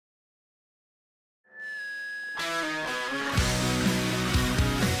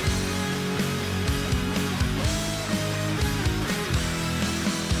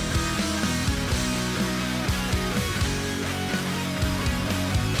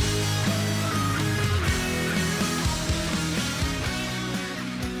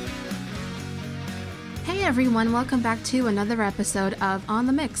everyone, welcome back to another episode of On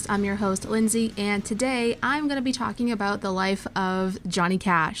the Mix. I'm your host, Lindsay, and today I'm going to be talking about the life of Johnny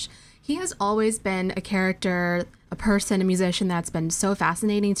Cash. He has always been a character, a person, a musician that's been so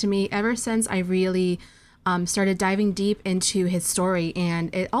fascinating to me ever since I really started diving deep into his story.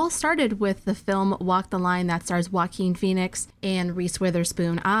 And it all started with the film Walk the Line that stars Joaquin Phoenix and Reese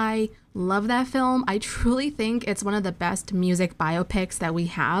Witherspoon. I love that film. I truly think it's one of the best music biopics that we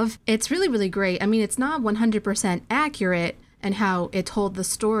have. It's really, really great. I mean, it's not 100% accurate in how it told the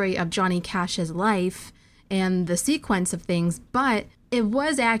story of Johnny Cash's life and the sequence of things, but it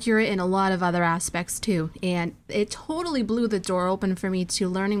was accurate in a lot of other aspects too. And it totally blew the door open for me to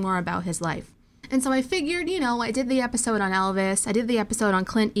learning more about his life. And so I figured, I did the episode on Elvis, I did the episode on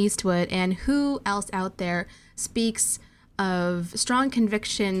Clint Eastwood, and who else out there speaks of strong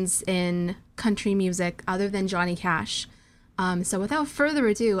convictions in country music other than Johnny Cash. So without further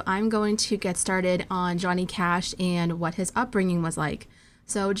ado, I'm going to get started on Johnny Cash and what his upbringing was like.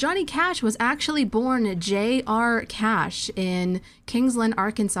 So Johnny Cash was actually born J.R. Cash in Kingsland,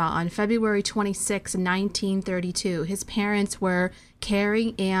 Arkansas on February 26, 1932. His parents were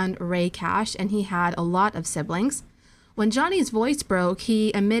Carrie and Ray Cash, and he had a lot of siblings. When Johnny's voice broke,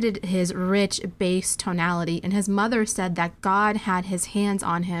 he emitted his rich bass tonality, and his mother said that God had his hands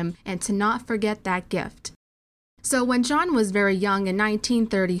on him and to not forget that gift. So when John was very young in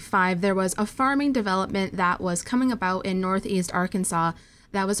 1935, there was a farming development that was coming about in Northeast Arkansas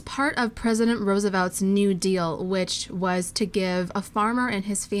that was part of President Roosevelt's New Deal, which was to give a farmer and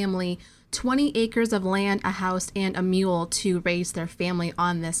his family 20 acres of land, a house, and a mule to raise their family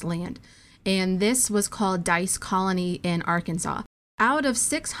on this land. And this was called Dice Colony in Arkansas. Out of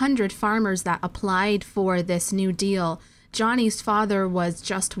 600 farmers that applied for this New Deal, Johnny's father was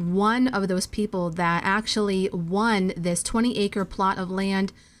just one of those people that actually won this 20-acre plot of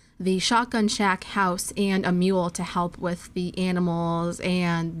land, the shotgun shack house, and a mule to help with the animals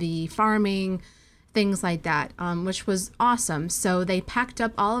and the farming, things like that, which was awesome. So they packed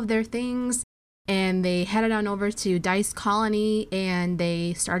up all of their things and they headed on over to Dice Colony and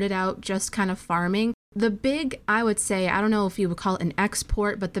they started out just kind of farming. The big, I would say, I don't know if you would call it an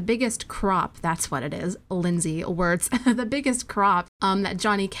export, but the biggest crop, that's what it is, Lindsay words, the biggest crop that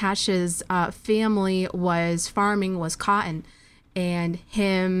Johnny Cash's family was farming was cotton. And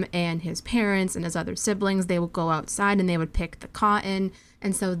him and his parents and his other siblings, they would go outside and they would pick the cotton.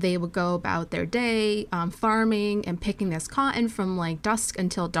 And so they would go about their day farming and picking this cotton from like dusk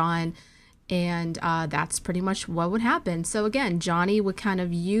until dawn. And that's pretty much what would happen. So again, Johnny would kind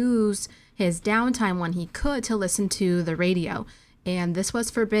of use his downtime when he could to listen to the radio. And this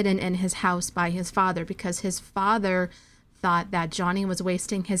was forbidden in his house by his father because his father thought that Johnny was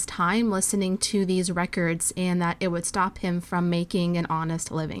wasting his time listening to these records and that it would stop him from making an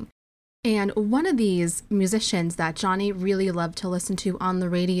honest living. And one of these musicians that Johnny really loved to listen to on the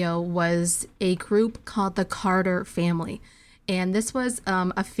radio was a group called the Carter Family. And this was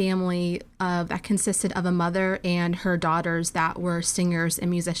a family that consisted of a mother and her daughters that were singers and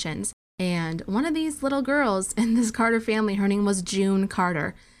musicians. And one of these little girls in this Carter family, her name was June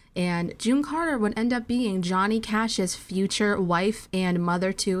Carter. And June Carter would end up being Johnny Cash's future wife and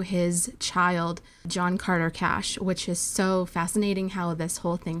mother to his child, John Carter Cash, which is so fascinating how this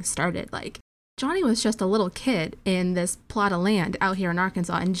whole thing started. Like, Johnny was just a little kid in this plot of land out here in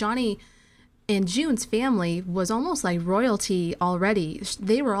Arkansas, and Johnny and June's family was almost like royalty already.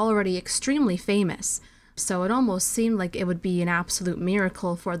 They were already extremely famous. So it almost seemed like it would be an absolute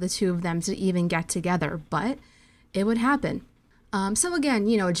miracle for the two of them to even get together, but it would happen. So again,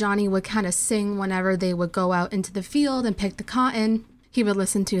 Johnny would kind of sing whenever they would go out into the field and pick the cotton. He would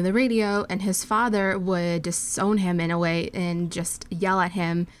listen to the radio, and his father would disown him in a way and just yell at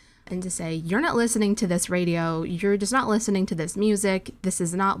him and to say, "You're not listening to this radio. You're just not listening to this music. This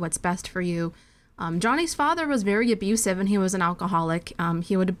is not what's best for you." Johnny's father was very abusive, and he was an alcoholic.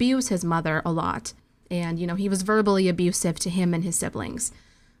 He would abuse his mother a lot. And, he was verbally abusive to him and his siblings,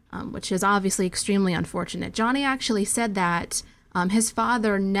 which is obviously extremely unfortunate. Johnny actually said that his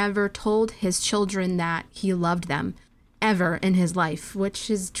father never told his children that he loved them ever in his life, which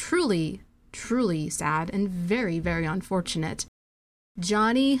is truly, truly sad and very, very unfortunate.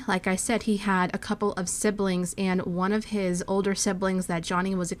 Johnny, like I said, he had a couple of siblings, and one of his older siblings that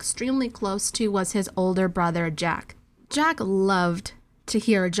Johnny was extremely close to was his older brother, Jack. Jack loved to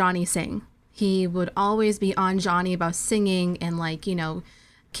hear Johnny sing. He would always be on Johnny about singing and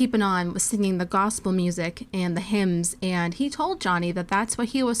keeping on with singing the gospel music and the hymns, and he told Johnny that that's what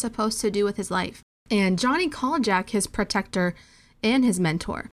he was supposed to do with his life. And Johnny called Jack his protector and his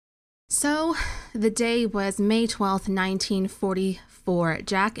mentor. So the day was May 12th, 1944.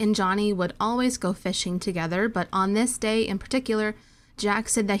 Jack and Johnny would always go fishing together, but on this day in particular, Jack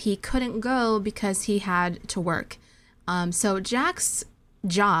said that he couldn't go because he had to work. So Jack's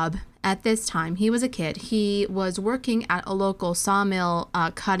job at this time, he was a kid, he was working at a local sawmill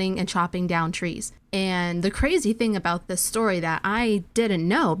cutting and chopping down trees. And the crazy thing about this story that I didn't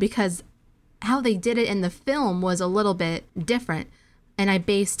know, because how they did it in the film was a little bit different, and I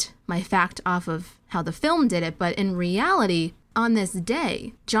based my fact off of how the film did it, but in reality, on this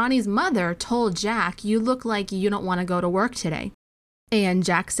day, Johnny's mother told Jack, "You look like you don't want to go to work today." And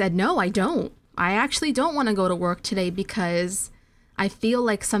Jack said, "No, I don't. I actually don't want to go to work today because I feel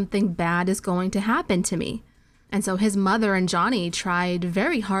like something bad is going to happen to me." And so his mother and Johnny tried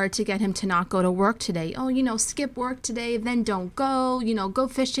very hard to get him to not go to work today. "Oh, skip work today, then don't go, go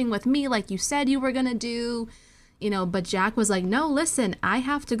fishing with me like you said you were going to do." But Jack was like, "No, listen, I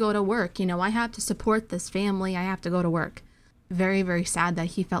have to go to work. I have to support this family. I have to go to work." Very, very sad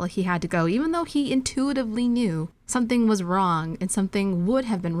that he felt like he had to go, even though he intuitively knew something was wrong and something would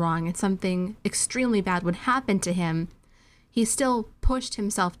have been wrong and something extremely bad would happen to him. He still pushed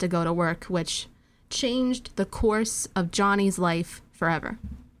himself to go to work, which changed the course of Johnny's life forever.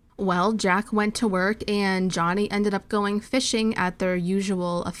 Well, Jack went to work and Johnny ended up going fishing at their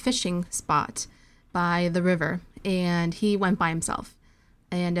usual fishing spot by the river, and he went by himself.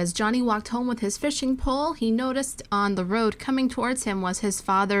 And as Johnny walked home with his fishing pole, he noticed on the road coming towards him was his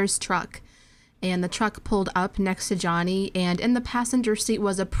father's truck. And the truck pulled up next to Johnny, and in the passenger seat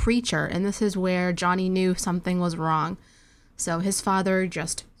was a preacher, and this is where Johnny knew something was wrong. So his father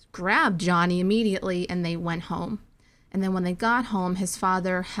just grabbed Johnny immediately, and they went home. And then when they got home, his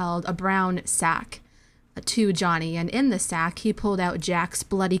father held a brown sack to Johnny, and in the sack, he pulled out Jack's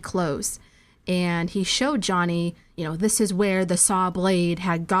bloody clothes. And he showed Johnny, this is where the saw blade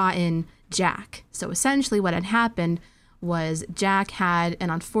had gotten Jack. So essentially what had happened was Jack had an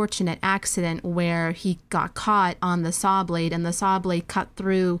unfortunate accident where he got caught on the saw blade, and the saw blade cut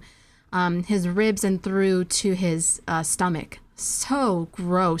through his ribs and through to his stomach. So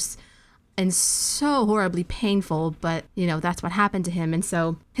gross and so horribly painful, but that's what happened to him. And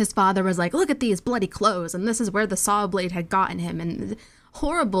so his father was like, "Look at these bloody clothes, and this is where the saw blade had gotten him," and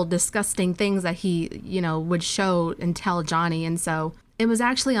horrible, disgusting things that he, would show and tell Johnny. And so it was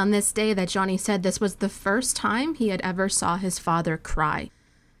actually on this day that Johnny said this was the first time he had ever saw his father cry.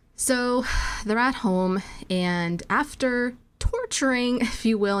 So they're at home, and after torturing, if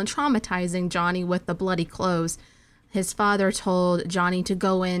you will, and traumatizing Johnny with the bloody clothes, his father told Johnny to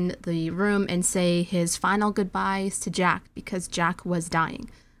go in the room and say his final goodbyes to Jack because Jack was dying.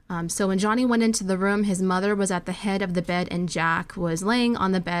 So when Johnny went into the room, his mother was at the head of the bed and Jack was laying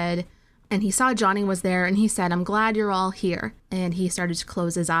on the bed, and he saw Johnny was there and he said, "I'm glad you're all here." And he started to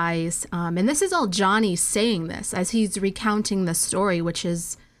close his eyes. And this is all Johnny saying this as he's recounting the story, which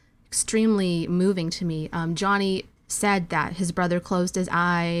is extremely moving to me. Johnny said that his brother closed his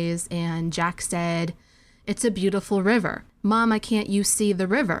eyes and Jack said, "It's a beautiful river. Mama, can't you see the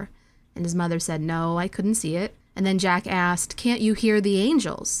river?" And his mother said, "No, I couldn't see it." And then Jack asked, "Can't you hear the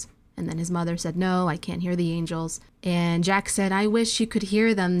angels?" And then his mother said, "No, I can't hear the angels." And Jack said, "I wish you could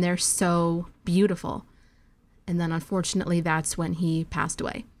hear them. They're so beautiful." And then unfortunately, that's when he passed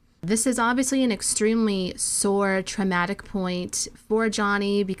away. This is obviously an extremely sore, traumatic point for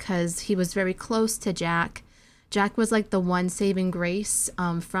Johnny because he was very close to Jack. Jack was like the one saving grace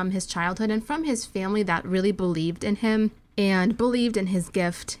from his childhood and from his family that really believed in him and believed in his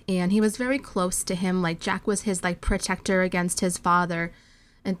gift. And he was very close to him. Like Jack was his protector against his father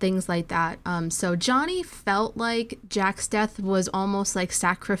and things like that. So Johnny felt like Jack's death was almost like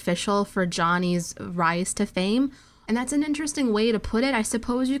sacrificial for Johnny's rise to fame. And that's an interesting way to put it. I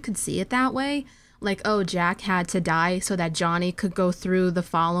suppose you could see it that way. Like, oh, Jack had to die so that Johnny could go through the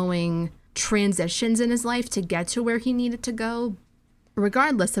following transitions in his life to get to where he needed to go.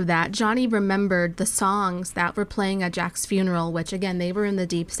 Regardless of that, Johnny remembered the songs that were playing at Jack's funeral, which again, they were in the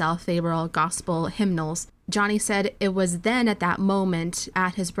Deep South. They were all gospel hymnals. Johnny said it was then at that moment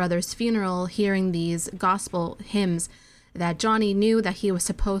at his brother's funeral, hearing these gospel hymns, that Johnny knew that he was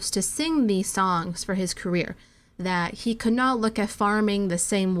supposed to sing these songs for his career, that he could not look at farming the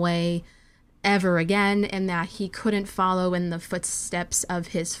same way ever again, and that he couldn't follow in the footsteps of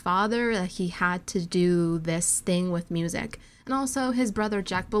his father, that he had to do this thing with music. And also his brother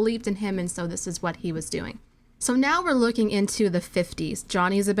Jack believed in him, and so this is what he was doing. So now we're looking into the 50s.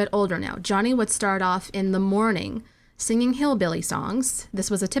 Johnny's a bit older now. Johnny would start off in the morning singing hillbilly songs.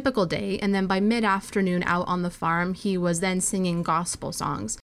 This was a typical day, and then by mid-afternoon out on the farm, he was then singing gospel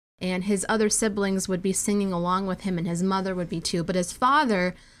songs. And his other siblings would be singing along with him, and his mother would be too. But his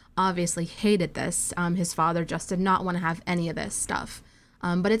father obviously hated this. His father just did not want to have any of this stuff.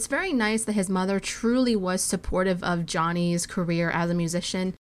 But it's very nice that his mother truly was supportive of Johnny's career as a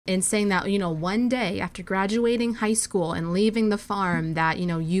musician, in saying that, one day after graduating high school and leaving the farm, that,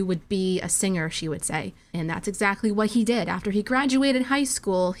 you would be a singer, she would say. And that's exactly what he did. After he graduated high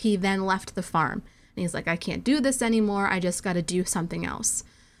school, he then left the farm. And he's like, I can't do this anymore. I just got to do something else.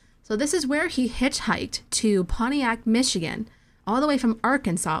 So this is where he hitchhiked to Pontiac, Michigan, all the way from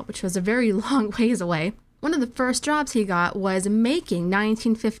Arkansas, which was a very long ways away. One of the first jobs he got was making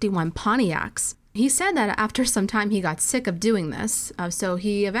 1951 Pontiacs. He said that after some time he got sick of doing this, so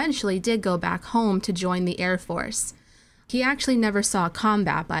he eventually did go back home to join the Air Force. He actually never saw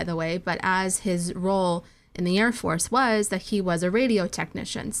combat, by the way, but as his role in the Air Force was that he was a radio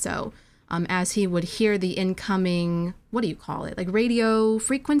technician, so as he would hear the incoming, like radio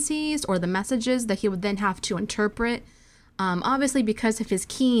frequencies or the messages that he would then have to interpret. Obviously, because of his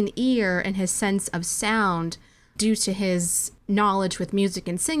keen ear and his sense of sound, due to his knowledge with music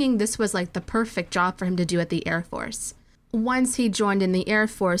and singing, this was like the perfect job for him to do at the Air Force. Once he joined in the Air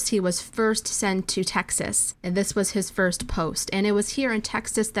Force, he was first sent to Texas, and this was his first post. And it was here in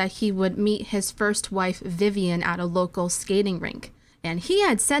Texas that he would meet his first wife, Vivian, at a local skating rink. And he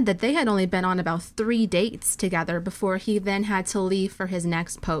had said that they had only been on about 3 dates together before he then had to leave for his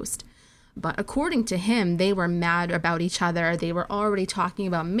next post. But according to him, they were mad about each other. They were already talking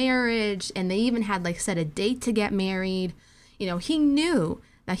about marriage, and they even had set a date to get married. He knew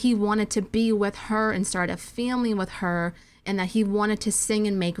that he wanted to be with her and start a family with her, and that he wanted to sing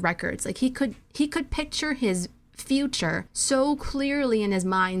and make records. He could picture his future so clearly in his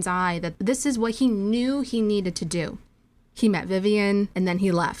mind's eye that this is what he knew he needed to do. He met Vivian, and then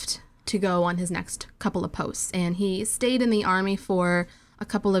he left to go on his next couple of posts, and he stayed in the Army for a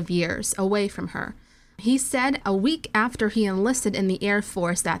couple of years away from her. He said a week after he enlisted in the Air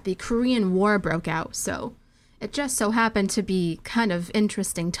Force that the Korean War broke out, so it just so happened to be kind of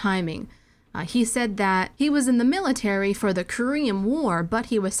interesting timing. He said that he was in the military for the Korean War, but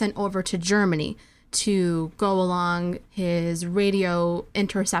he was sent over to Germany to go along his radio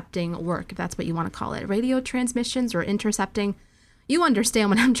intercepting work, if that's what you want to call it. Radio transmissions or intercepting. You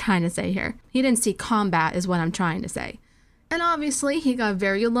understand what I'm trying to say here. He didn't see combat is what I'm trying to say. And obviously, he got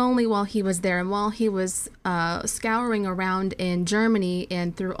very lonely while he was there. And while he was scouring around in Germany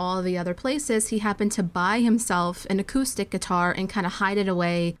and through all the other places, he happened to buy himself an acoustic guitar and kind of hide it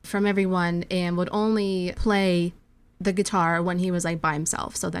away from everyone, and would only play the guitar when he was by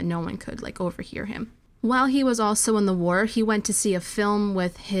himself so that no one could overhear him. While he was also in the war, he went to see a film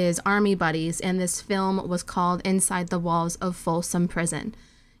with his army buddies, and this film was called Inside the Walls of Folsom Prison.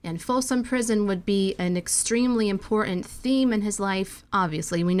 And Folsom Prison would be an extremely important theme in his life.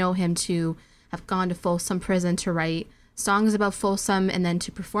 Obviously, we know him to have gone to Folsom Prison to write songs about Folsom and then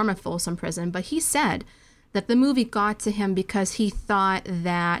to perform at Folsom Prison. But he said that the movie got to him because he thought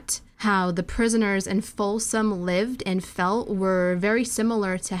that how the prisoners in Folsom lived and felt were very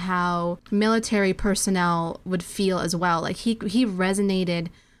similar to how military personnel would feel as well. He resonated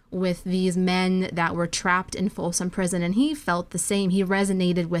with these men that were trapped in Folsom Prison, and he felt the same. He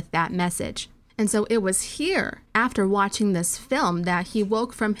resonated with that message. And so it was here, after watching this film, that he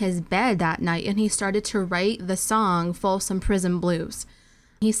woke from his bed that night and he started to write the song Folsom Prison Blues.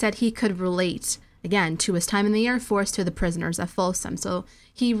 He said he could relate, again, to his time in the Air Force, to the prisoners at Folsom. So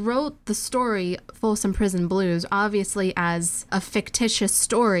he wrote the story Folsom Prison Blues, obviously as a fictitious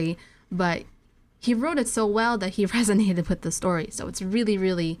story, but he wrote it so well that he resonated with the story. So it's really,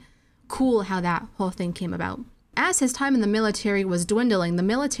 really cool how that whole thing came about. As his time in the military was dwindling, the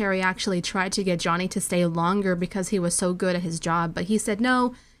military actually tried to get Johnny to stay longer because he was so good at his job. But he said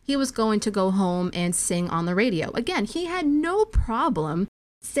no, he was going to go home and sing on the radio. Again, he had no problem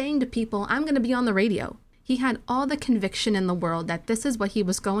saying to people, I'm going to be on the radio. He had all the conviction in the world that this is what he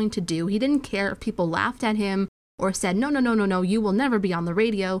was going to do. He didn't care if people laughed at him or said, no, you will never be on the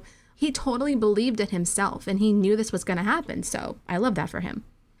radio. He totally believed it himself, and he knew this was going to happen, so I love that for him.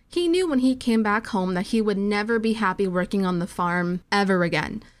 He knew when he came back home that he would never be happy working on the farm ever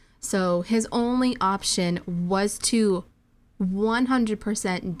again. So his only option was to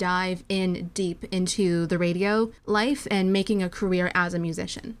 100% dive in deep into the radio life and making a career as a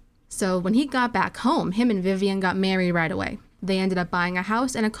musician. So when he got back home, him and Vivian got married right away. They ended up buying a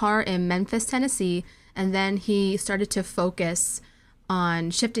house and a car in Memphis, Tennessee, and then he started to focus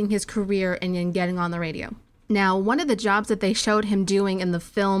on shifting his career and then getting on the radio. Now, one of the jobs that they showed him doing in the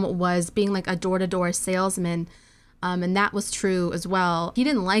film was being a door-to-door salesman, and that was true as well. He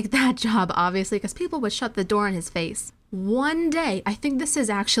didn't like that job, obviously, because people would shut the door in his face. One day. I think this is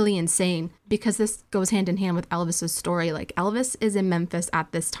actually insane because this goes hand in hand with Elvis's story. Like, Elvis is in Memphis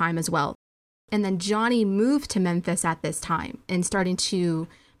at this time as well. And then Johnny moved to Memphis at this time and starting to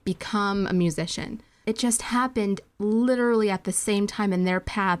become a musician. It just happened literally at the same time, and their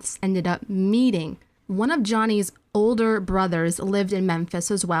paths ended up meeting. One of Johnny's older brothers lived in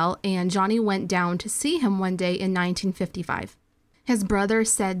Memphis as well, and Johnny went down to see him one day in 1955. His brother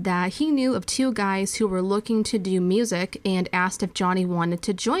said that he knew of two guys who were looking to do music and asked if Johnny wanted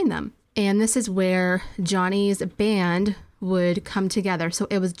to join them. And this is where Johnny's band would come together. So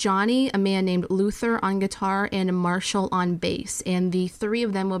it was Johnny, a man named Luther on guitar, and Marshall on bass. And the three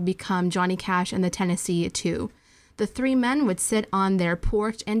of them would become Johnny Cash and the Tennessee Two. The three men would sit on their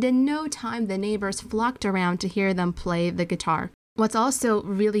porch, and in no time, the neighbors flocked around to hear them play the guitar. What's also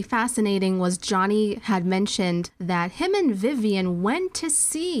really fascinating was Johnny had mentioned that him and Vivian went to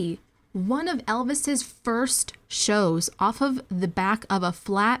see one of Elvis's first shows off of the back of a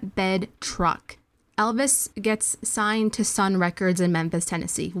flatbed truck. Elvis gets signed to Sun Records in Memphis,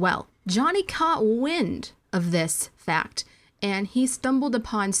 Tennessee. Well, Johnny caught wind of this fact, and he stumbled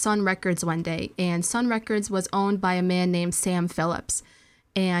upon Sun Records one day, and Sun Records was owned by a man named Sam Phillips.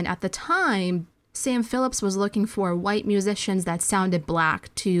 And at the time, Sam Phillips was looking for white musicians that sounded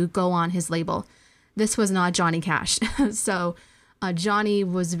black to go on his label. This was not Johnny Cash. So Johnny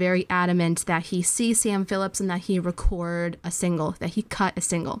was very adamant that he see Sam Phillips and that he record a single, that he cut a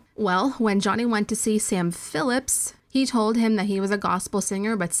single. Well, when Johnny went to see Sam Phillips, he told him that he was a gospel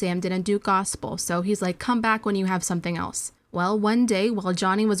singer, but Sam didn't do gospel. So he's like, come back when you have something else. Well, one day while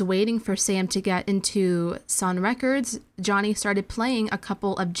Johnny was waiting for Sam to get into Sun Records, Johnny started playing a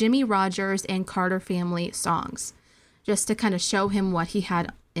couple of Jimmie Rodgers and Carter Family songs just to kind of show him what he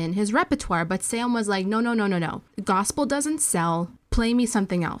had in his repertoire. But Sam was like, no. Gospel doesn't sell. Play me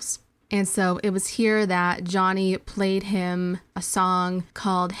something else. And so it was here that Johnny played him a song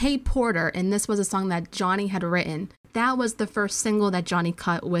called Hey Porter. And this was a song that Johnny had written. That was the first single that Johnny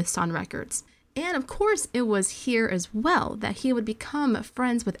cut with Sun Records. And of course, it was here as well that he would become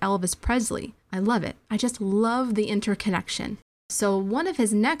friends with Elvis Presley. I love it. I just love the interconnection. So one of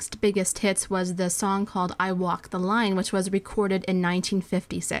his next biggest hits was the song called I Walk the Line, which was recorded in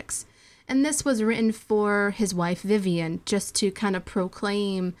 1956. And this was written for his wife, Vivian, just to kind of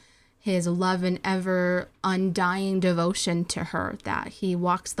proclaim his love and ever undying devotion to her, that he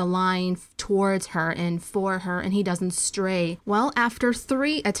walks the line towards her and for her, and he doesn't stray. Well, after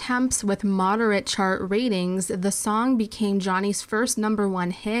 3 attempts with moderate chart ratings, the song became Johnny's first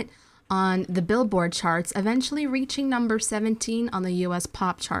 #1 hit on the Billboard charts, eventually reaching number 17 on the US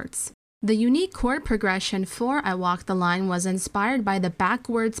pop charts. The unique chord progression for I Walk the Line was inspired by the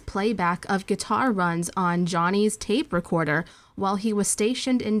backwards playback of guitar runs on Johnny's tape recorder while he was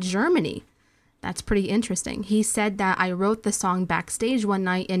stationed in Germany. That's pretty interesting. He said that I wrote the song backstage one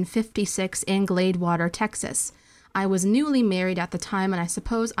night in 56 in Gladewater, Texas. I was newly married at the time, and I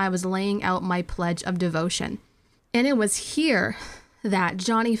suppose I was laying out my pledge of devotion. And it was here that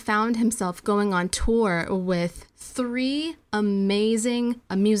Johnny found himself going on tour with 3 amazing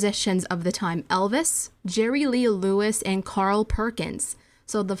musicians of the time: Elvis, Jerry Lee Lewis, and Carl Perkins.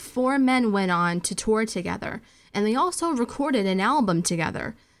 So the 4 men went on to tour together, and they also recorded an album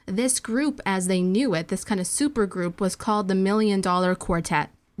together. This group, as they knew it, this kind of super group, was called the $1 Million Quartet.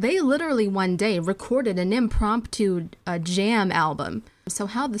 They literally one day recorded an impromptu jam album. So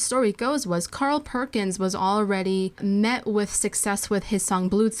how the story goes was Carl Perkins was already met with success with his song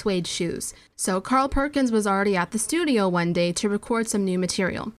Blue Suede Shoes. So Carl Perkins was already at the studio one day to record some new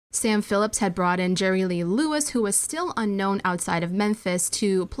material. Sam Phillips had brought in Jerry Lee Lewis, who was still unknown outside of Memphis,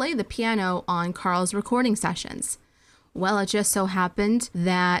 to play the piano on Carl's recording sessions. Well, it just so happened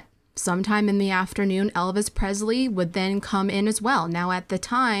that sometime in the afternoon, Elvis Presley would then come in as well. Now, at the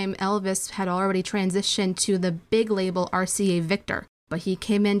time, Elvis had already transitioned to the big label RCA Victor, but he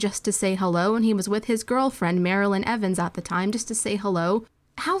came in just to say hello, and he was with his girlfriend, Marilyn Evans, at the time, just to say hello.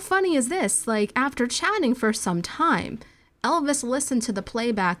 How funny is this? Like, after chatting for some time, Elvis listened to the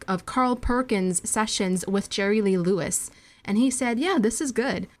playback of Carl Perkins' sessions with Jerry Lee Lewis, and he said, yeah, this is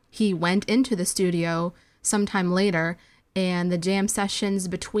good. He went into the studio sometime later, and the jam sessions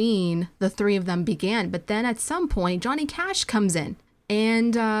between the 3 of them began. But then at some point, Johnny Cash comes in,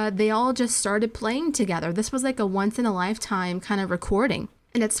 and they all just started playing together. This was like a once-in-a-lifetime kind of recording.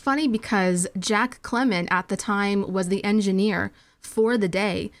 And it's funny because Jack Clement at the time was the engineer for the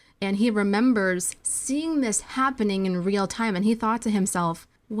day, and he remembers seeing this happening in real time, and he thought to himself,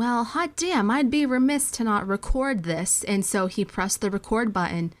 well, hot damn, I'd be remiss to not record this. And so he pressed the record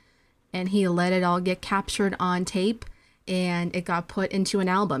button, and he let it all get captured on tape, and it got put into an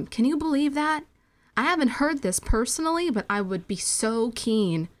album. Can you believe that? I haven't heard this personally, but I would be so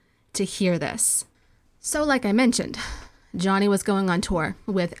keen to hear this. So like I mentioned, Johnny was going on tour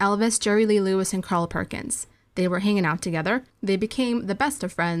with Elvis, Jerry Lee Lewis, and Carl Perkins. They were hanging out together. They became the best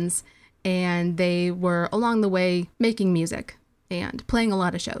of friends, and they were along the way making music and playing a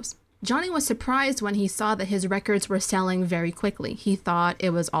lot of shows. Johnny was surprised when he saw that his records were selling very quickly. He thought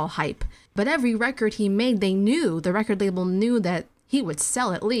it was all hype. But every record he made, the record label knew that he would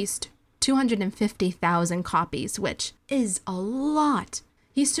sell at least 250,000 copies, which is a lot.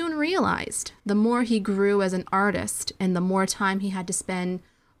 He soon realized the more he grew as an artist and the more time he had to spend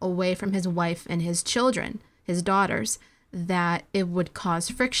away from his wife and his children, his daughters, that it would cause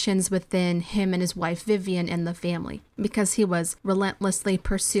frictions within him and his wife Vivian and the family, because he was relentlessly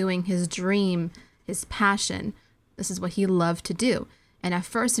pursuing his dream, his passion. This is what he loved to do. And at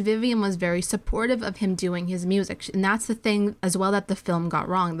first, Vivian was very supportive of him doing his music. And that's the thing as well that the film got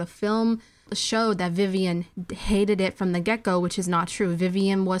wrong. The film showed that Vivian hated it from the get-go, which is not true.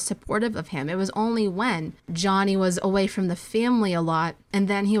 Vivian was supportive of him. It was only when Johnny was away from the family a lot, and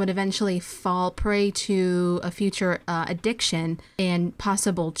then he would eventually fall prey to a future addiction and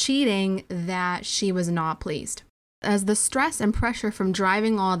possible cheating, that she was not pleased. As the stress and pressure from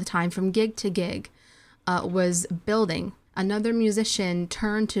driving all the time from gig to gig was building, another musician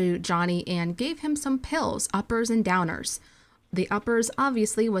turned to Johnny and gave him some pills, uppers and downers. The uppers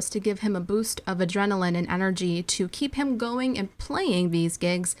obviously was to give him a boost of adrenaline and energy to keep him going and playing these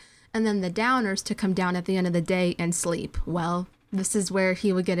gigs, and then the downers to come down at the end of the day and sleep. Well, this is where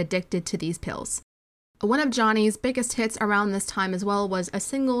he would get addicted to these pills. One of Johnny's biggest hits around this time as well was a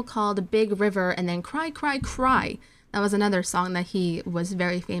single called Big River and then Cry, Cry, Cry. That was another song that he was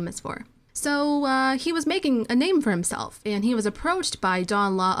very famous for. So he was making a name for himself, and he was approached by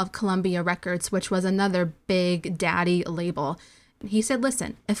Don Law of Columbia Records, which was another big daddy label. He said,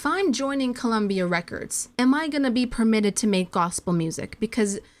 listen, if I'm joining Columbia Records, am I going to be permitted to make gospel music?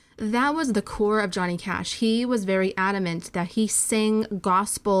 Because that was the core of Johnny Cash. He was very adamant that he sang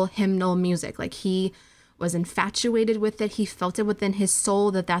gospel hymnal music. Like, he was infatuated with it. He felt it within his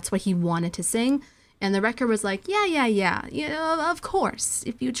soul that that's what he wanted to sing. And the record was like, yeah, of course.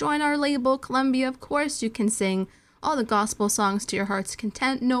 If you join our label, Columbia, of course you can sing all the gospel songs to your heart's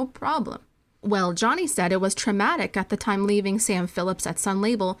content, no problem. Well, Johnny said it was traumatic at the time leaving Sam Phillips at Sun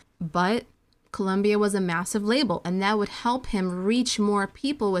Label, but Columbia was a massive label, and that would help him reach more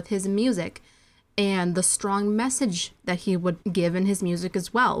people with his music and the strong message that he would give in his music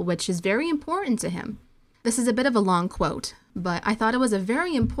as well, which is very important to him. This is a bit of a long quote, but I thought it was a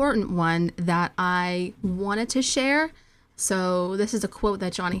very important one that I wanted to share. So this is a quote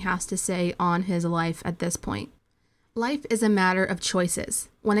that Johnny has to say on his life at this point. Life is a matter of choices.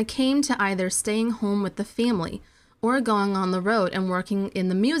 When it came to either staying home with the family or going on the road and working in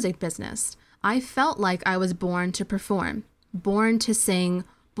the music business, I felt like I was born to perform, born to sing,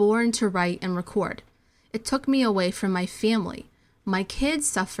 born to write and record. It took me away from my family. My kids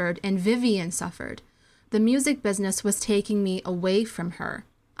suffered and Vivian suffered. The music business was taking me away from her.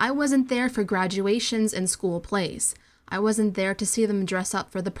 I wasn't there for graduations and school plays. I wasn't there to see them dress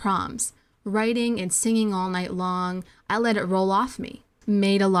up for the proms. Writing and singing all night long, I let it roll off me.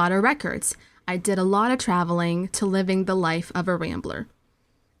 Made a lot of records. I did a lot of traveling to living the life of a rambler.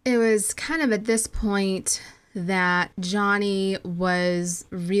 It was kind of at this point that Johnny was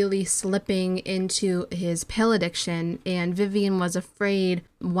really slipping into his pill addiction, and Vivian was afraid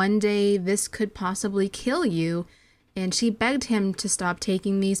one day this could possibly kill you, and she begged him to stop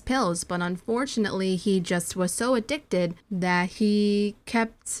taking these pills, but unfortunately he just was so addicted that he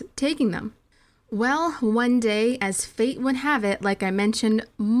kept taking them. Well, one day, as fate would have it, like I mentioned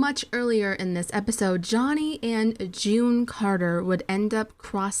much earlier in this episode, Johnny and June Carter would end up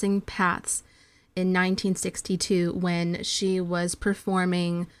crossing paths in 1962 when she was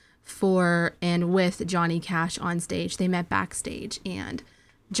performing for and with Johnny Cash on stage. They met backstage, and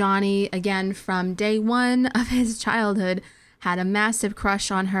Johnny, again from day one of his childhood, had a massive crush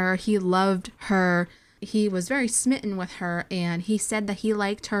on her. He loved her. He was very smitten with her, and he said that he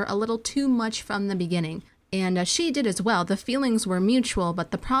liked her a little too much from the beginning. And she did as well. The feelings were mutual,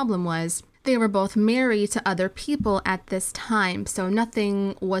 but the problem was they were both married to other people at this time, so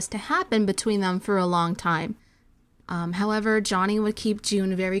nothing was to happen between them for a long time. However, Johnny would keep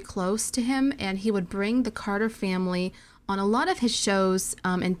June very close to him, and he would bring the Carter family on a lot of his shows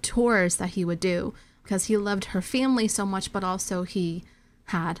and tours that he would do, because he loved her family so much, but also he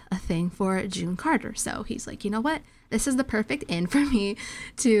had a thing for June Carter. So he's like, you know what? This is the perfect in for me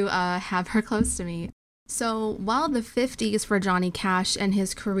to have her close to me. So while the 50s for Johnny Cash and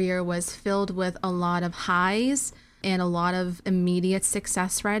his career was filled with a lot of highs, and a lot of immediate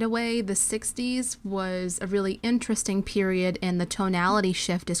success right away. The 60s was a really interesting period, and the tonality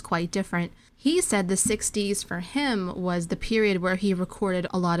shift is quite different. He said the 60s for him was the period where he recorded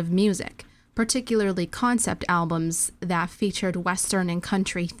a lot of music, particularly concept albums that featured Western and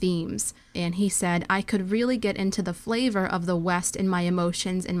country themes. And he said, I could really get into the flavor of the West in my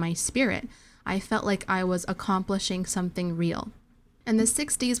emotions and my spirit. I felt like I was accomplishing something real. And the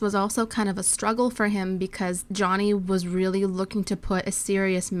 60s was also kind of a struggle for him because Johnny was really looking to put a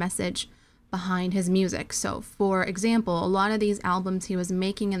serious message behind his music. So, for example, a lot of these albums he was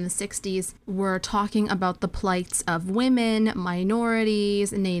making in the 60s were talking about the plights of women,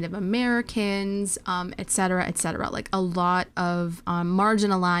 minorities, Native Americans, etc., etc. Like a lot of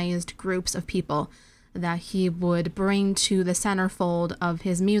marginalized groups of people that he would bring to the centerfold of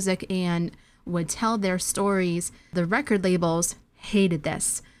his music and would tell their stories. The record labels hated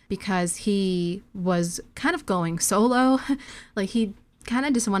this because he was kind of going solo. Like he kind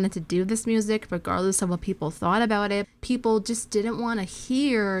of just wanted to do this music regardless of what people thought about it. People just didn't want to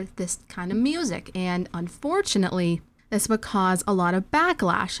hear this kind of music, and unfortunately this would cause a lot of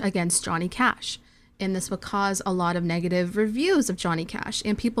backlash against Johnny Cash, and this would cause a lot of negative reviews of Johnny Cash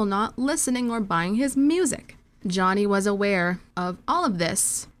and people not listening or buying his music. Johnny was aware of all of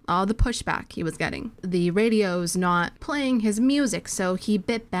this, all the pushback he was getting, the radios not playing his music, so he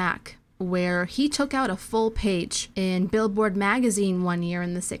bit back, where he took out a full page in Billboard magazine one year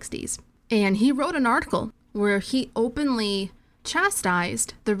in the 60s. And he wrote an article where he openly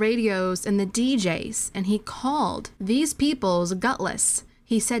chastised the radios and the DJs, and he called these peoples gutless.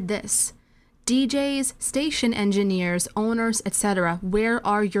 He said this, DJs, station engineers, owners, etc., where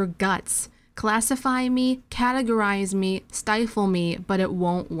are your guts? Classify me, categorize me, stifle me, but it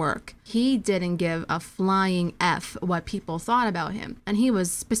won't work. He didn't give a flying F what people thought about him, and he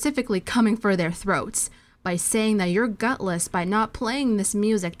was specifically coming for their throats by saying that you're gutless by not playing this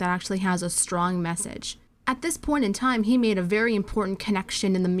music that actually has a strong message. At this point in time, he made a very important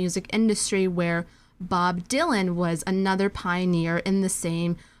connection in the music industry where Bob Dylan was another pioneer in the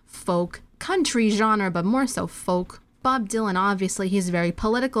same folk country genre, but more so folk. Bob Dylan, obviously, he's very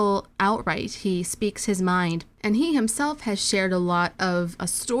political outright. He speaks his mind. And he himself has shared a lot of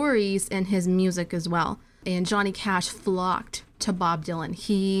stories in his music as well. And Johnny Cash flocked to Bob Dylan.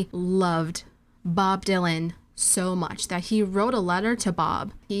 He loved Bob Dylan so much that he wrote a letter to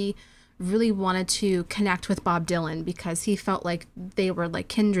Bob. He really wanted to connect with Bob Dylan because he felt like they were like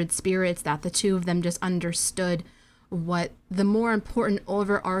kindred spirits, that the two of them just understood what the more important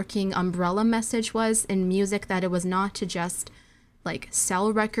overarching umbrella message was in music, that it was not to just like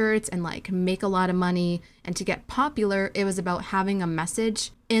sell records and like make a lot of money and to get popular. It was about having a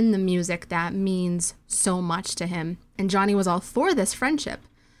message in the music that means so much to him. And Johnny was all for this friendship.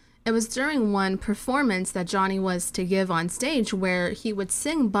 It was during one performance that Johnny was to give on stage where he would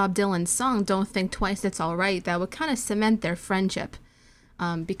sing Bob Dylan's song, Don't Think Twice, It's All Right, that would kind of cement their friendship.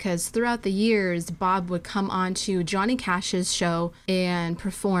 Because throughout the years, Bob would come on to Johnny Cash's show and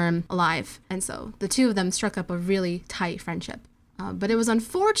perform live. And so the two of them struck up a really tight friendship. But it was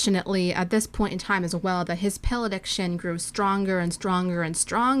unfortunately at this point in time as well that his pill addiction grew stronger and stronger and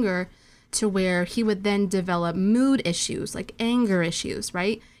stronger to where he would then develop mood issues, like anger issues,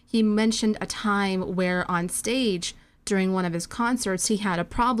 right? He mentioned a time where on stage during one of his concerts, he had a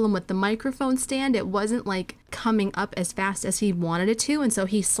problem with the microphone stand. It wasn't like coming up as fast as he wanted it to, and so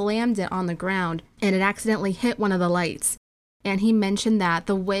he slammed it on the ground and it accidentally hit one of the lights. And he mentioned that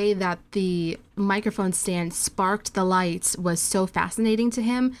the way that the microphone stand sparked the lights was so fascinating to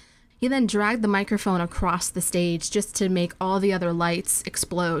him. He then dragged the microphone across the stage just to make all the other lights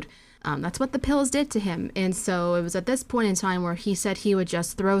explode. That's what the pills did to him. And so it was at this point in time where he said he would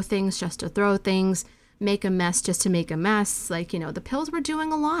just throw things just to throw things, make a mess just to make a mess. Like, you know, the pills were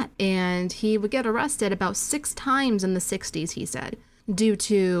doing a lot. And he would get arrested about 6 times in the 60s, he said, due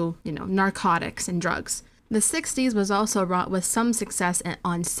to, you know, narcotics and drugs. The 60s was also wrought with some success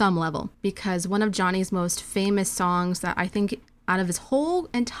on some level, because one of Johnny's most famous songs that I think out of his whole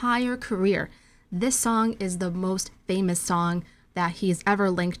entire career, this song is the most famous song that he's ever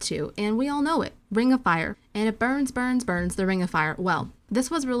linked to, and we all know it, Ring of Fire. And it burns, burns, burns, the Ring of Fire. Well,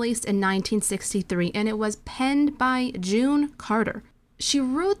 this was released in 1963, and it was penned by June Carter. She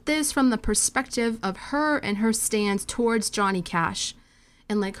wrote this from the perspective of her and her stance towards Johnny Cash,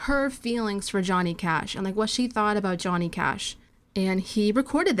 and like her feelings for Johnny Cash, and like what she thought about Johnny Cash. And he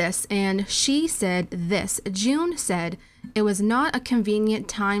recorded this, and she said this. June said, "It was not a convenient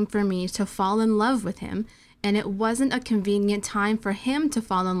time for me to fall in love with him, and it wasn't a convenient time for him to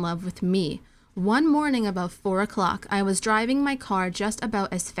fall in love with me. One morning about 4 o'clock, I was driving my car just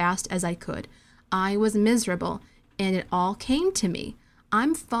about as fast as I could. I was miserable, and it all came to me.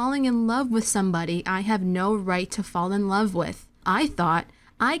 I'm falling in love with somebody I have no right to fall in love with. I thought,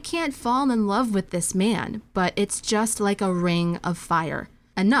 I can't fall in love with this man, but it's just like a ring of fire.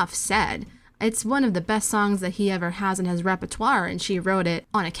 Enough said. It's one of the best songs that he ever has in his repertoire, and she wrote it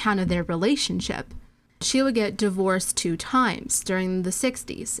on account of their relationship. She would get divorced 2 times during the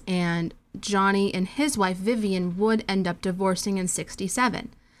 60s, and Johnny and his wife Vivian would end up divorcing in 67.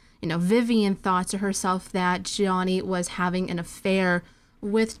 Vivian thought to herself that Johnny was having an affair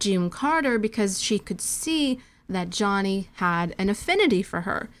with June Carter because she could see that Johnny had an affinity for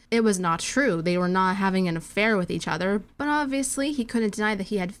her. It was not true. They were not having an affair with each other, but obviously he couldn't deny that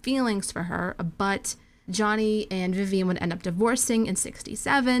he had feelings for her. But Johnny and Vivian would end up divorcing in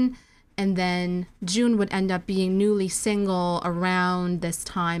 67, and then June would end up being newly single around this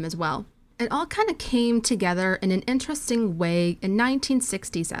time as well. It all kind of came together in an interesting way in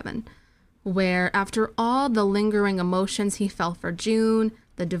 1967, where after all the lingering emotions he felt for June,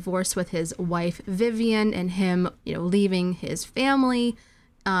 the divorce with his wife Vivian, and him, leaving his family,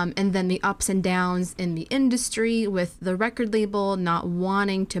 and then the ups and downs in the industry with the record label not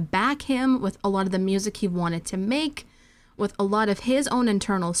wanting to back him with a lot of the music he wanted to make, with a lot of his own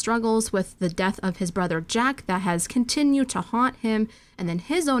internal struggles with the death of his brother Jack that has continued to haunt him, and then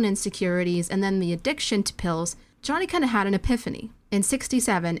his own insecurities, and then the addiction to pills, Johnny kind of had an epiphany in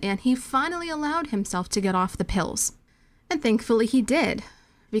 67, and he finally allowed himself to get off the pills. And thankfully he did,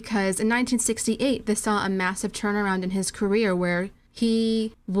 because in 1968, this saw a massive turnaround in his career where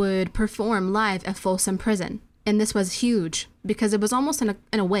he would perform live at Folsom Prison. And this was huge because it was almost in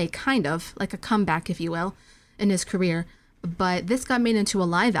a way, kind of like a comeback, if you will, in his career. But this got made into a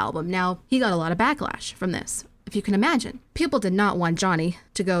live album. Now, he got a lot of backlash from this, if you can imagine. People did not want Johnny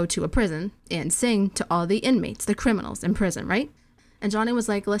to go to a prison and sing to all the inmates, the criminals in prison, right? And Johnny was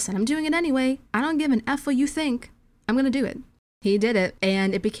like, listen, I'm doing it anyway. I don't give an F what you think. I'm going to do it. He did it,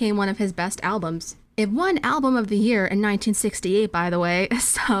 and it became one of his best albums. It won Album of the Year in 1968, by the way,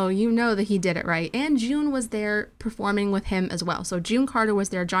 so you know that he did it right. And June was there performing with him as well. So June Carter was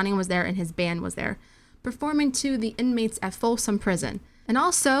there, Johnny was there, and his band was there, performing to the inmates at Folsom Prison. And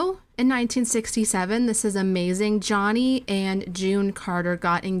also, in 1967, this is amazing, Johnny and June Carter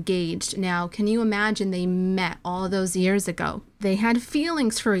got engaged. Now, can you imagine they met all those years ago? They had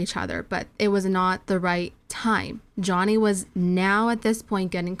feelings for each other, but it was not the right time. Johnny was now at this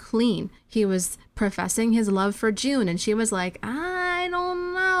point getting clean. He was professing his love for June, and she was like, I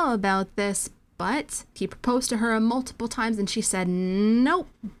don't know about this, but he proposed to her multiple times, and she said, nope,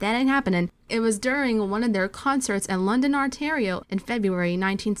 that ain't happening. It was during one of their concerts in London, Ontario in February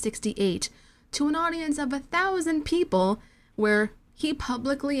 1968 to an audience of 1,000 people where he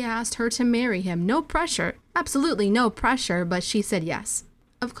publicly asked her to marry him. No pressure, absolutely no pressure, but she said yes.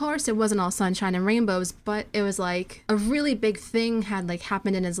 Of course, it wasn't all sunshine and rainbows, but it was like a really big thing had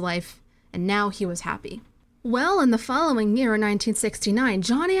happened in his life, and now he was happy. Well, in the following year, in 1969,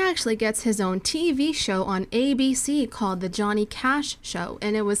 Johnny actually gets his own TV show on ABC called The Johnny Cash Show,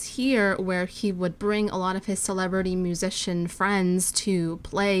 and it was here where he would bring a lot of his celebrity musician friends to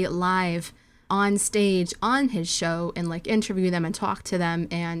play live on stage on his show and interview them and talk to them.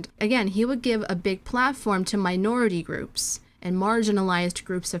 And again, he would give a big platform to minority groups and marginalized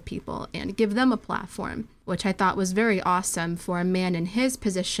groups of people and give them a platform, which I thought was very awesome for a man in his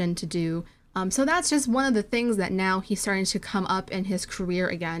position to do. So that's just one of the things that now he's starting to come up in his career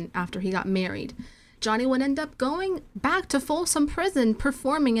again after he got married. Johnny would end up going back to Folsom Prison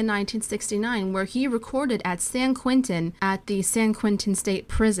performing in 1969, where he recorded at San Quentin at the San Quentin State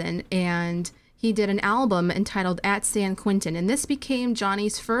Prison, and he did an album entitled At San Quentin, and this became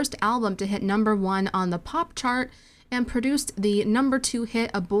Johnny's first album to hit #1 on the pop chart and produced the #2 hit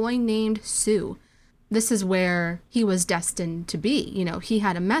A Boy Named Sue. This is where he was destined to be. He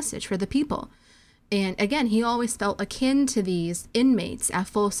had a message for the people. And again, he always felt akin to these inmates at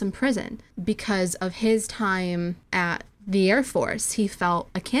Folsom Prison because of his time at the Air Force. He felt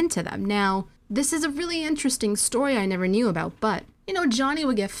akin to them. Now, this is a really interesting story I never knew about, but, Johnny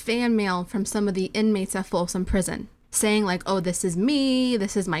would get fan mail from some of the inmates at Folsom Prison saying oh, this is me,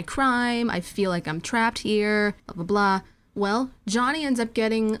 this is my crime, I feel like I'm trapped here, blah, blah, blah. Well, Johnny ends up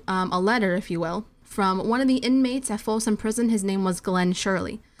getting a letter, if you will, from one of the inmates at Folsom Prison. His name was Glenn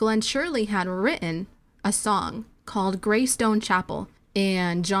Shirley. Glenn Shirley had written a song called Greystone Chapel,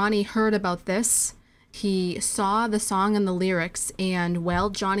 and Johnny heard about this. He saw the song and the lyrics, and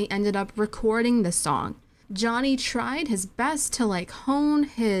Johnny ended up recording the song. Johnny tried his best to hone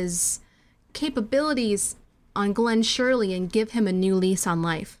his capabilities on Glenn Shirley and give him a new lease on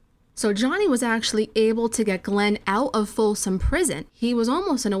life. So Johnny was actually able to get Glenn out of Folsom Prison. He was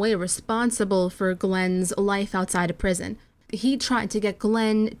almost in a way responsible for Glenn's life outside of prison. He tried to get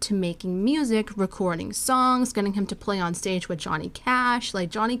Glenn to making music, recording songs, getting him to play on stage with Johnny Cash.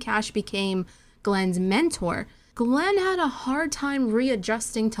 Like, Johnny Cash became Glenn's mentor. Glenn had a hard time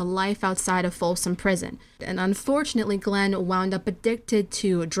readjusting to life outside of Folsom Prison. And unfortunately, Glenn wound up addicted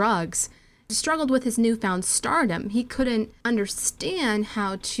to drugs. Struggled with his newfound stardom. He couldn't understand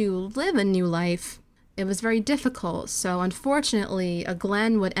how to live a new life. It was very difficult. So unfortunately,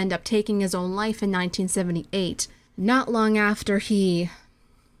 Glenn would end up taking his own life in 1978. Not long after he,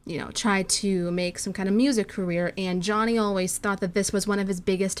 tried to make some kind of music career. And Johnny always thought that this was one of his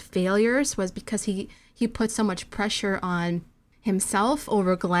biggest failures, was because he put so much pressure on himself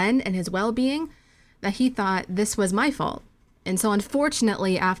over Glenn and his well-being that he thought this was my fault. And so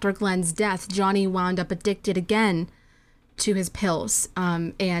unfortunately, after Glenn's death, Johnny wound up addicted again to his pills,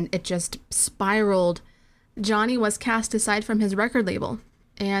 and it just spiraled. Johnny was cast aside from his record label,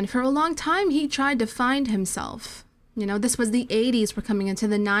 and for a long time, he tried to find himself. This was the 80s, we're coming into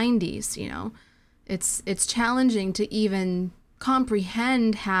the 90s, It's challenging to even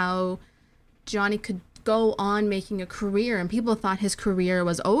comprehend how Johnny could go on making a career, and people thought his career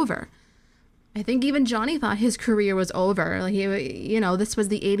was over. I think even Johnny thought his career was over. Like, this was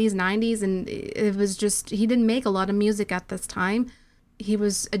the 80s, 90s, and it was just, he didn't make a lot of music at this time. He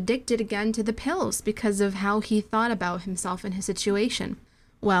was addicted again to the pills because of how he thought about himself and his situation.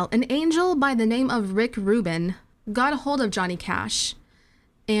 Well, an angel by the name of Rick Rubin got a hold of Johnny Cash,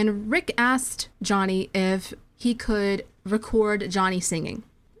 and Rick asked Johnny if he could record Johnny singing.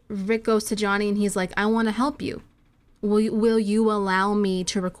 Rick goes to Johnny and he's like, I want to help you. Will you allow me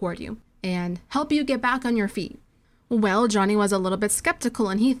to record you and help you get back on your feet? Well, Johnny was a little bit skeptical,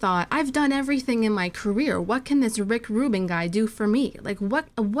 and he thought, I've done everything in my career. What can this Rick Rubin guy do for me? Like,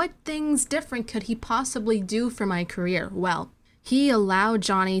 what things different could he possibly do for my career? Well, he allowed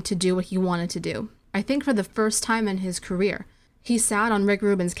Johnny to do what he wanted to do. I think for the first time in his career, he sat on Rick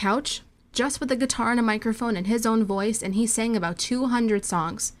Rubin's couch, just with a guitar and a microphone and his own voice, and he sang about 200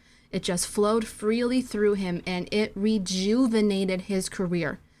 songs. It just flowed freely through him, and it rejuvenated his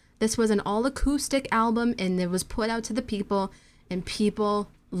career. This was an all-acoustic album, and it was put out to the people, and people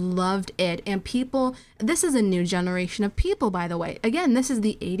loved it. And this is a new generation of people, by the way. Again, this is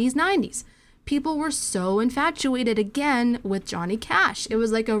the 80s, 90s. People were so infatuated again with Johnny Cash. It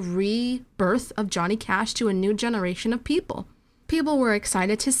was like a rebirth of Johnny Cash to a new generation of people. People were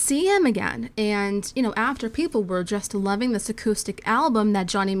excited to see him again. And, after people were just loving this acoustic album that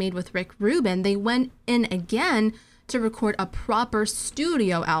Johnny made with Rick Rubin, they went in again to record a proper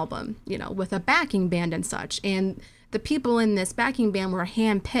studio album, with a backing band and such. And the people in this backing band were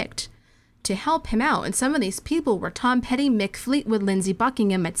handpicked to help him out. And some of these people were Tom Petty, Mick Fleetwood, Lindsey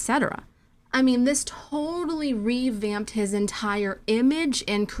Buckingham, etc. I mean, this totally revamped his entire image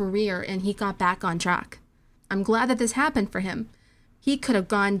and career, and he got back on track. I'm glad that this happened for him. He could have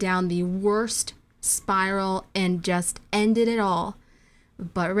gone down the worst spiral and just ended it all.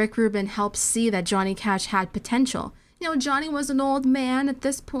 But Rick Rubin helped see that Johnny Cash had potential. Johnny was an old man at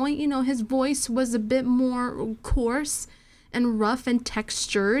this point. His voice was a bit more coarse and rough and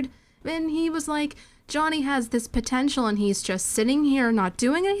textured. And he was like, Johnny has this potential and he's just sitting here not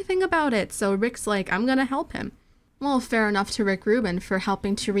doing anything about it. So Rick's like, I'm going to help him. Well, fair enough to Rick Rubin for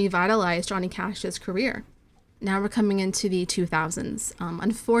helping to revitalize Johnny Cash's career. Now we're coming into the 2000s.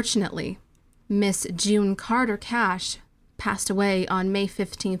 Unfortunately, Miss June Carter Cash passed away on May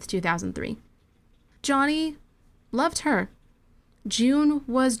 15th, 2003. Johnny loved her. June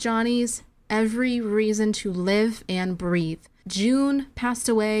was Johnny's every reason to live and breathe. June passed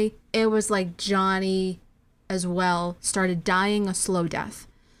away. It was like Johnny as well started dying a slow death.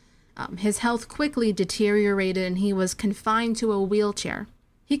 His health quickly deteriorated and he was confined to a wheelchair.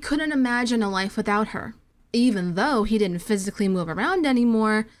 He couldn't imagine a life without her. Even though he didn't physically move around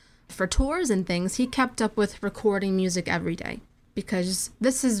anymore for tours and things, he kept up with recording music every day. Because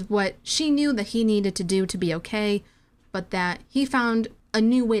this is what she knew that he needed to do to be okay, but that he found a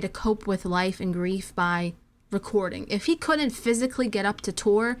new way to cope with life and grief by recording. If he couldn't physically get up to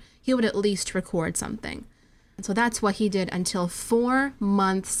tour, he would at least record something. And so that's what he did until 4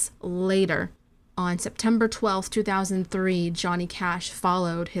 months later. On September 12th, 2003, Johnny Cash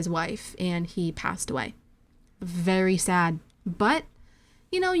followed his wife and he passed away. Very sad. But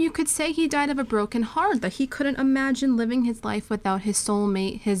you could say he died of a broken heart, that he couldn't imagine living his life without his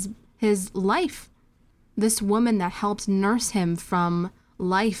soulmate, his life. This woman that helped nurse him from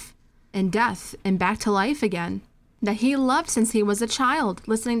life and death and back to life again, that he loved since he was a child,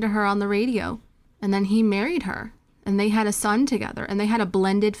 listening to her on the radio. And then he married her. and they had a son together, and they had a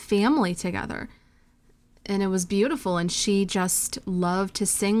blended family together. And it was beautiful, and she just loved to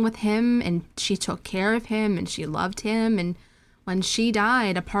sing with him, and she took care of him, and she loved him. And when she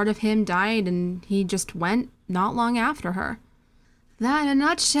died, a part of him died, and he just went not long after her. That, in a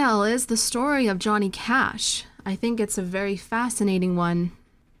nutshell, is the story of Johnny Cash. I think it's a very fascinating one,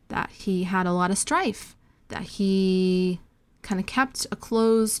 that he had a lot of strife, that he kind of kept a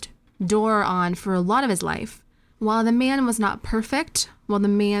closed door on for a lot of his life. While the man was not perfect, while the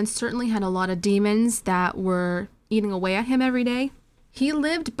man certainly had a lot of demons that were eating away at him every day, he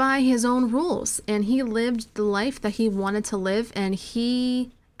lived by his own rules, and he lived the life that he wanted to live, and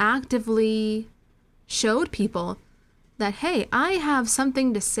he actively showed people that, hey, I have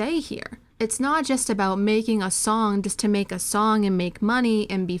something to say here. It's not just about making a song just to make a song and make money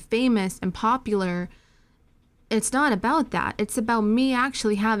and be famous and popular. It's not about that. It's about me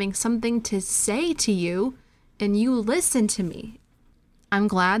actually having something to say to you, and you listen to me. I'm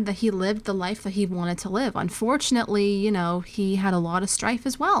glad that he lived the life that he wanted to live. Unfortunately, he had a lot of strife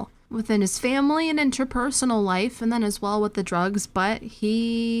as well within his family and interpersonal life, and then as well with the drugs, but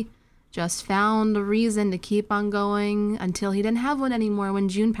he just found a reason to keep on going until he didn't have one anymore when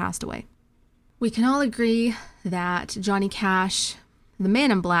June passed away. We can all agree that Johnny Cash, the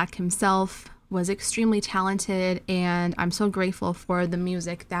Man in Black himself, was extremely talented, and I'm so grateful for the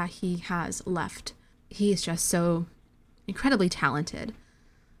music that he has left. He is just so incredibly talented.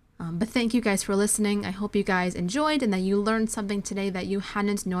 But thank you guys for listening. I hope you guys enjoyed and that you learned something today that you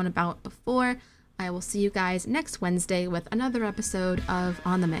hadn't known about before. I will see you guys next Wednesday with another episode of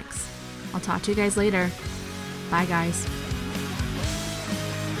On the Mix. I'll talk to you guys later. Bye, guys.